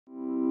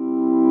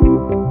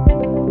Hi,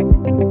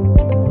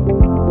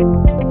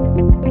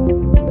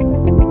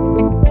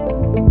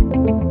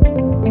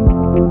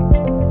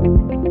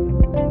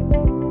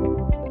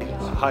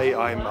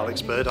 I'm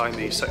Alex Bird. I'm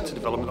the Sector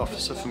Development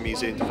Officer for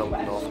Museum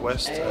Development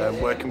Northwest.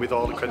 Working with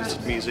all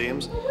accredited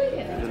museums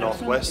in the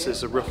Northwest.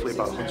 There's roughly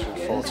about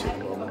 140 at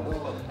the moment.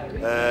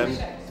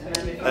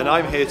 And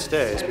I'm here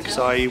today is because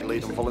I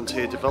lead on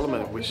volunteer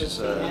development, which is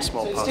a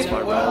small part of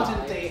my role.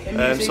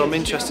 So I'm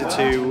interested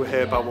to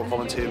hear about what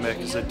volunteer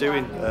makers are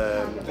doing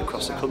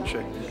across the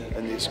country,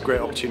 and it's a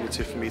great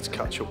opportunity for me to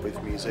catch up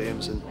with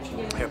museums and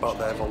hear about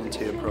their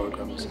volunteer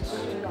programs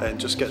and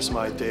just get some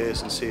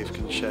ideas and see if I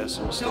can share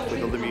some stuff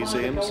with other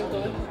museums.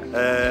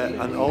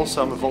 And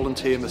also I'm a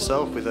volunteer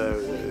myself with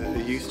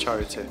a youth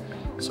charity.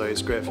 So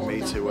it's great for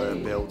me to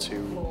be able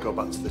to go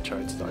back to the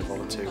charity that I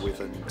volunteer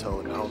with and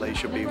tell them how they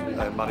should be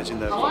managing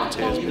their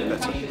volunteers a bit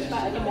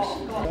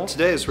better.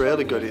 Today is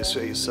really good.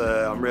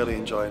 I'm really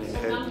enjoying it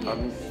here.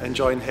 I'm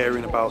enjoying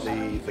hearing about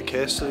the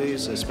case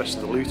studies,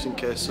 especially the Luton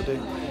case study.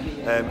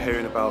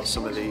 Hearing about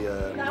some of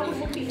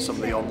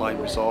the online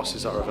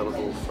resources that are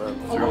available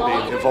through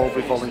being involved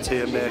with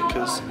volunteer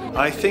makers.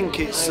 I think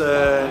it's,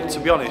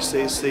 to be honest,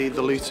 the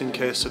Luton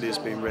case study has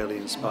been really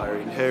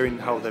inspiring. Hearing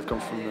how they've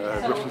gone from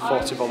roughly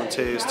 40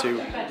 volunteers to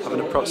having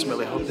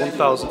approximately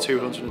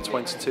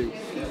 1,222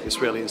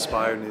 is really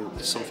inspiring.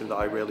 It's something that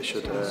I really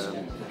should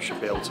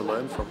be able to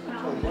learn from.